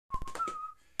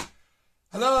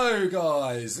Hello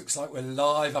guys, looks like we're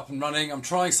live, up and running. I'm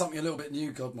trying something a little bit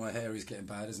new. God, my hair is getting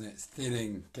bad, isn't it? It's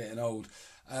thinning, getting old.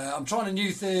 I'm trying a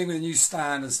new thing with a new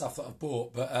stand and stuff that I've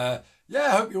bought. But yeah, I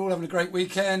hope you're all having a great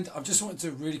weekend. I've just wanted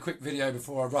to do a really quick video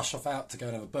before I rush off out to go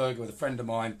and have a burger with a friend of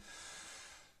mine.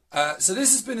 So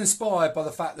this has been inspired by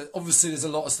the fact that obviously there's a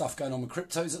lot of stuff going on with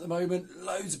cryptos at the moment.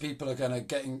 Loads of people are going to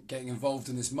getting involved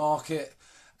in this market.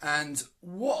 And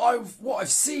what I've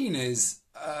seen is...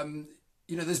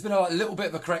 there's been a little bit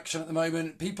of a correction at the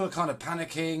moment. People are kind of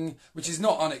panicking, which is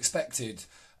not unexpected.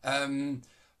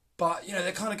 But,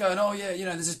 they're kind of going, oh, yeah,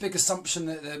 there's this big assumption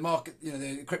that the market,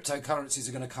 the cryptocurrencies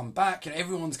are going to come back.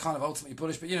 Everyone's kind of ultimately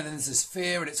bullish, but, then there's this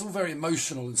fear and it's all very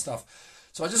emotional and stuff.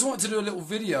 So I just wanted to do a little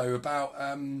video about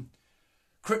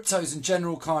cryptos and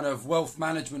general kind of wealth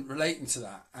management relating to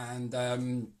that.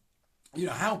 And,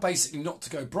 how basically not to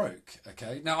go broke,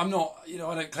 okay? Now, I'm not, I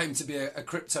don't claim to be a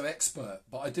crypto expert,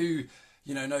 but I do...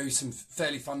 know some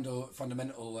fairly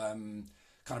fundamental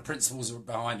kind of principles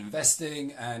behind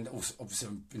investing, and also obviously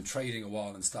I've been trading a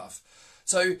while and stuff.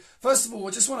 So first of all,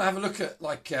 I just want to have a look at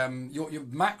your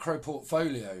macro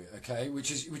portfolio, okay,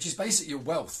 which is basically your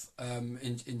wealth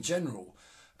in general.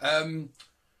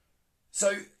 So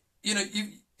you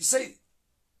say,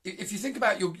 if you think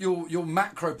about your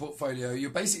macro portfolio,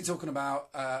 you're basically talking about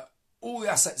all the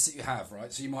assets that you have,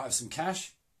 right? So you might have some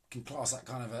cash. Can class that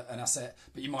kind of an asset,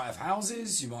 but you might have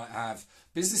houses, you might have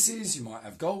businesses, you might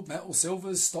have gold, metal,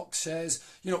 silvers, stocks, shares,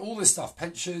 all this stuff,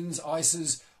 pensions,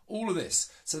 ISAs, all of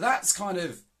this. So that's kind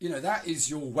of, that is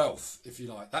your wealth, if you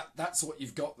like. That's what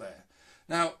you've got there.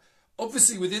 Now,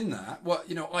 obviously within that,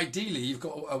 ideally you've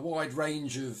got a wide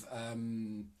range of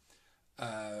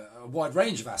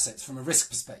assets from a risk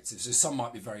perspective. So some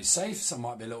might be very safe, some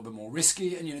might be a little bit more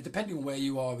risky, and depending on where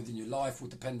you are within your life will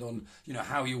depend on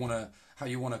how you want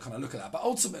to kind of look at that. But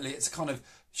ultimately, it's kind of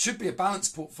should be a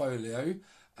balanced portfolio,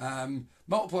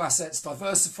 multiple assets,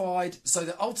 diversified, so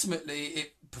that ultimately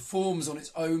it performs on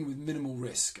its own with minimal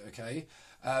risk. Okay,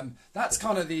 that's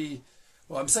kind of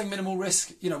I'm saying minimal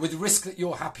risk, with the risk that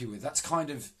you're happy with. That's kind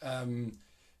of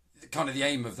the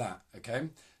aim of that. Okay.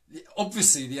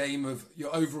 Obviously, the aim of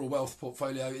your overall wealth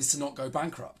portfolio is to not go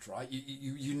bankrupt, right?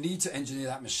 You need to engineer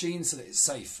that machine so that it's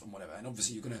safe and whatever. And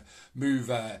obviously, you're going to move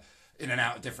in and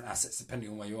out of different assets depending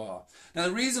on where you are. Now,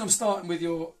 the reason I'm starting with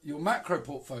your macro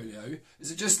portfolio is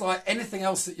that just like anything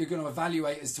else that you're going to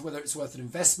evaluate as to whether it's worth an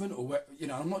investment or,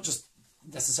 I'm not just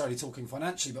necessarily talking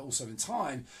financially, but also in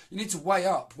time, you need to weigh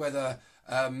up whether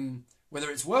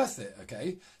it's worth it,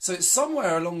 okay? So it's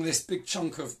somewhere along this big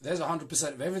chunk of, there's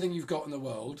 100% of everything you've got in the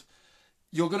world,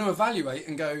 you're going to evaluate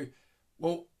and go,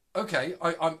 well, okay,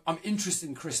 I'm interested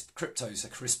in cryptos, so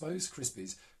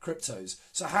cryptos.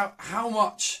 So how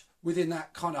much within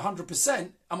that kind of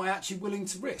 100% am I actually willing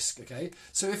to risk, okay?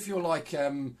 So if you're like, I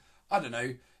don't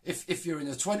know, if you're in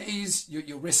the 20s,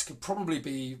 your risk could probably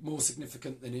be more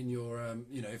significant than in your,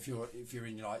 if you're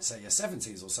in like say your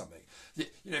 70s or something.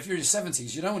 If you're in your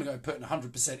 70s, you don't want to go putting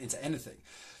 100% into anything.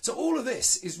 So all of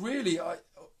this is really,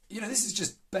 this is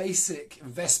just basic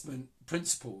investment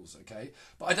principles, okay?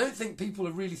 But I don't think people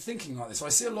are really thinking like this. So I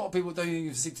see a lot of people don't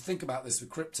even seem to think about this with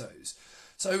cryptos.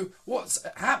 So what's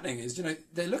happening is,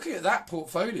 they're looking at that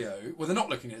portfolio. Well, they're not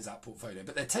looking at that portfolio,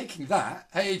 but they're taking that.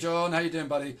 Hey, John, how you doing,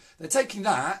 buddy? They're taking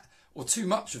that, or too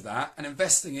much of that, and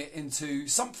investing it into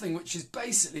something which is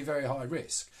basically very high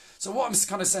risk. So what I'm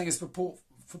kind of saying is for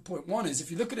point one is,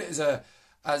 if you look at it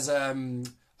as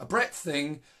a breadth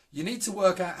thing, you need to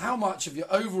work out how much of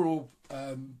your overall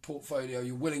portfolio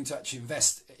you're willing to actually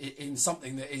invest in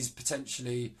something that is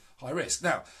potentially high risk.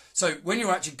 Now, so when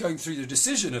you're actually going through the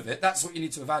decision of it, that's what you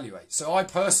need to evaluate. So I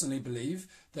personally believe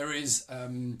there is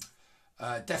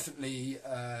definitely,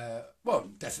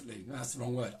 that's the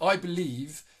wrong word. I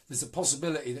believe there's a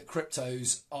possibility that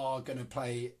cryptos are going to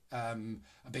play a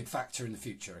big factor in the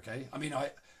future, okay? I mean,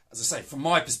 as I say, from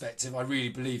my perspective, I really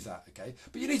believe that, okay?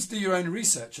 But you need to do your own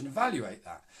research and evaluate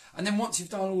that. And then once you've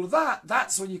done all of that,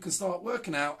 that's when you can start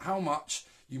working out how much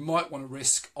you might want to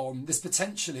risk on this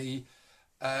potentially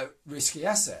risky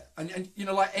asset. And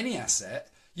like any asset,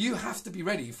 you have to be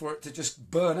ready for it to just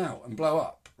burn out and blow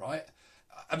up, right?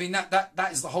 I mean, that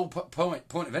is the whole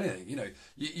point of anything.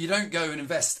 You don't go and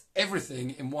invest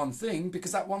everything in one thing,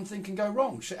 because that one thing can go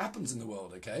wrong. Shit happens in the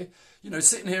world, okay?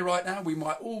 Sitting here right now, we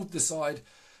might all decide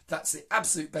that's the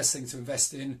absolute best thing to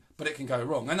invest in, but it can go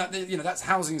wrong. And that's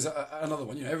housing's another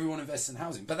one. Everyone invests in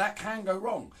housing, but that can go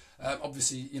wrong.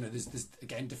 Obviously, there's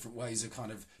again different ways of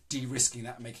kind of de-risking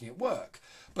that and making it work.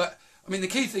 But I mean, the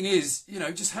key thing is,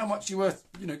 just how much you're worth,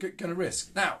 going to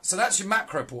risk. Now, so that's your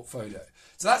macro portfolio.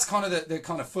 So that's kind of the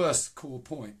kind of first core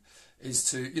point is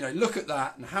to, you know, look at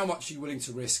that and how much you're willing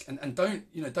to risk, and don't,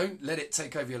 you know, don't let it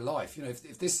take over your life. You know,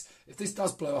 if this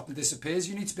does blow up and disappears,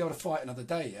 you need to be able to fight another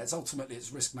day. It's ultimately,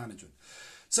 it's risk management.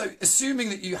 So assuming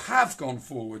that you have gone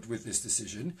forward with this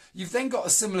decision, you've then got a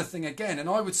similar thing again, and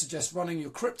I would suggest running your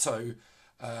crypto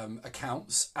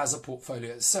accounts as a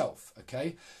portfolio itself.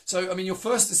 Okay, so I mean, your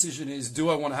first decision is, do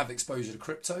I want to have exposure to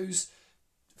cryptos?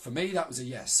 For me, that was a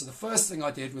yes. So the first thing I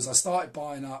did was I started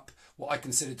buying up what I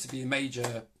considered to be a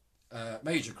major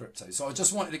crypto. So I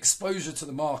just wanted exposure to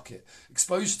the market,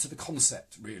 exposure to the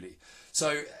concept, really.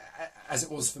 So as it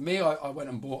was for me, I went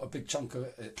and bought a big chunk of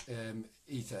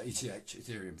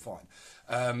Ethereum. Fine,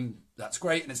 that's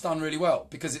great, and it's done really well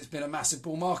because it's been a massive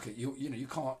bull market. You know, you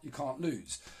can't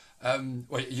lose.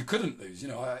 Well, you couldn't lose. You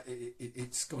know,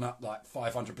 it's gone up like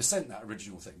 500%, that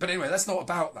original thing. But anyway, that's not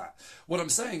about that. What I'm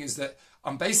saying is that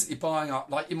I'm basically buying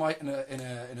up, like you might in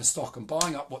a stock, and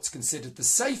buying up what's considered the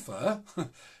safer,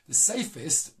 the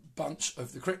safest bunch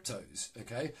of the cryptos.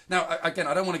 Okay. Now, again,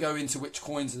 I don't want to go into which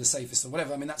coins are the safest or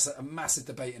whatever. I mean, that's a massive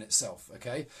debate in itself.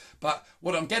 Okay. But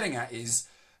what I'm getting at is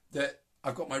that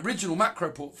I've got my original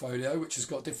macro portfolio, which has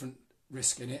got different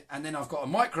risk in it, and then I've got a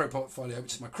micro portfolio,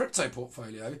 which is my crypto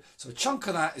portfolio. So a chunk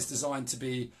of that is designed to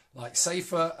be like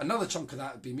safer, another chunk of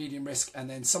that would be medium risk, and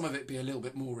then some of it be a little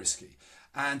bit more risky.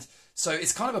 And so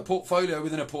it's kind of a portfolio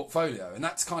within a portfolio, and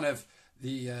that's kind of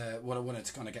the what I wanted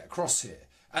to kind of get across here.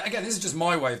 And again, this is just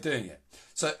my way of doing it.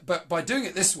 So, but by doing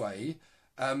it this way,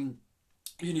 you know,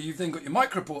 you've then got your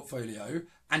micro portfolio,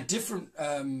 and different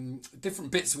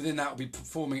bits within that will be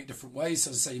performing at different ways.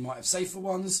 So, as I say, you might have safer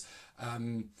ones,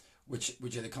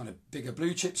 which are the kind of bigger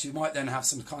blue chips. You might then have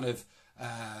some kind of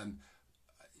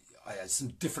some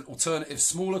different alternative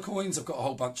smaller coins. I've got a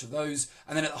whole bunch of those.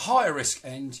 And then at the higher risk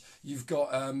end, you've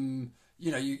got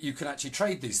you know, you can actually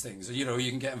trade these things, or you know, you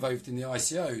can get involved in the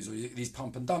ICOs or these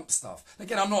pump and dump stuff.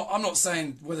 Again, I'm not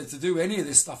saying whether to do any of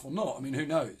this stuff or not. I mean, who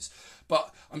knows?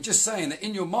 But I'm just saying that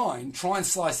in your mind, try and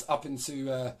slice it up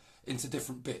into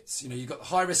different bits. You know, you've got the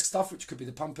high risk stuff, which could be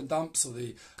the pump and dumps, or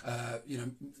the you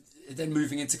know, then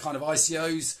moving into kind of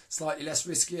ICOs, slightly less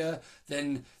riskier.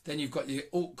 Then you've got your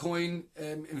altcoin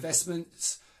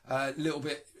investments, a little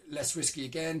bit less risky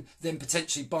again. Then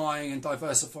potentially buying and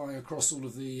diversifying across all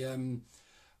of the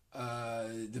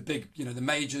big, you know, the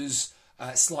majors,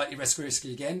 slightly less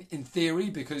risky again in theory,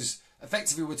 because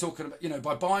effectively we're talking about, you know,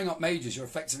 by buying up majors, you're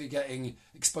effectively getting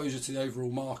exposure to the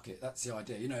overall market. That's the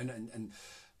idea, you know, and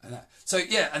that. So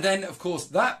yeah, and then of course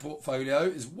that portfolio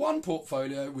is one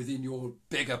portfolio within your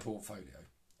bigger portfolio,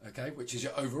 okay, which is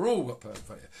your overall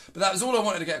portfolio. But that was all I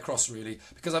wanted to get across, really,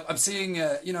 because I'm seeing,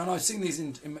 you know, and I've seen these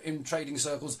in trading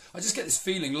circles. I just get this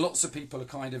feeling lots of people are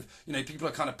kind of, you know, people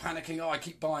are kind of panicking. Oh, I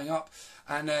keep buying up,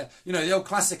 and you know, the old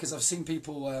classic is I've seen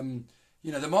people.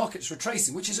 You know, the market's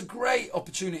retracing, which is a great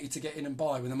opportunity to get in and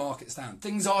buy when the market's down.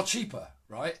 Things are cheaper,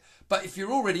 right? But if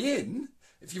you're already in,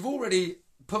 if you've already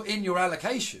put in your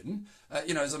allocation,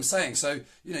 you know, as I'm saying, so,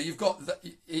 you know, you've got,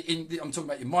 I'm talking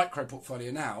about your micro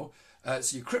portfolio now,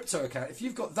 so your crypto account, if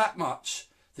you've got that much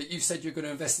that you've said you're going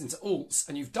to invest into alts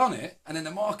and you've done it, and then the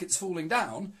market's falling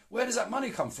down, where does that money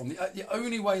come from? The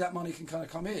only way that money can kind of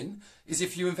come in is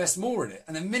if you invest more in it.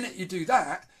 And the minute you do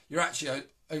that, you're actually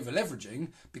over leveraging,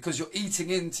 because you're eating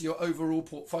into your overall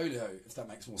portfolio, if that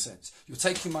makes more sense. You're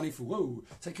taking money for,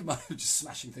 taking money, just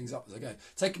smashing things up as I go,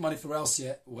 taking money for else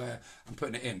yet where I'm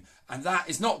putting it in. And that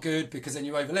is not good, because then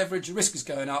you over leverage, your risk is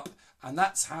going up, and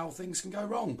that's how things can go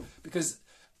wrong. Because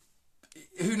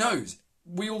who knows?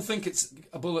 We all think it's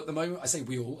a bull at the moment. I say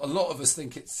we all. A lot of us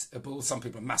think it's a bull. Some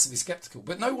people are massively sceptical,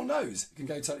 but no one knows. It can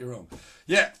go totally wrong.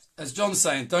 Yeah, as John's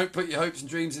saying, don't put your hopes and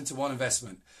dreams into one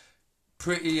investment.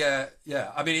 Pretty, yeah.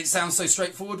 I mean, it sounds so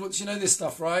straightforward once you know this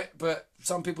stuff, right? But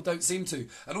some people don't seem to.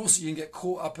 And also, you can get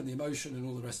caught up in the emotion and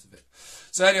all the rest of it.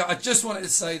 So anyway, I just wanted to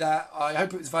say that. I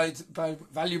hope it was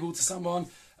valuable to someone.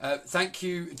 Thank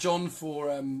you, John, for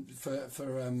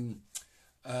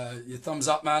your thumbs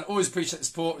up, man. Always appreciate the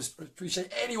support.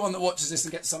 Appreciate anyone that watches this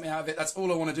and gets something out of it. That's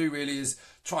all I want to do, really, is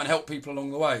try and help people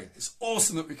along the way. It's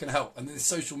awesome that we can help, and this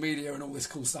social media and all this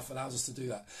cool stuff allows us to do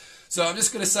that. So I'm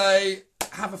just going to say,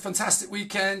 have a fantastic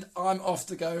weekend. I'm off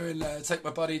to go and take my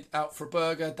buddy out for a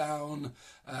burger down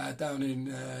in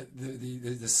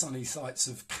the sunny sights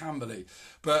of Camberley.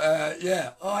 But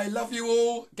yeah, I love you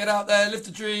all. Get out there, live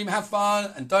the dream, have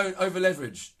fun, and don't over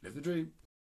leverage. Live the dream.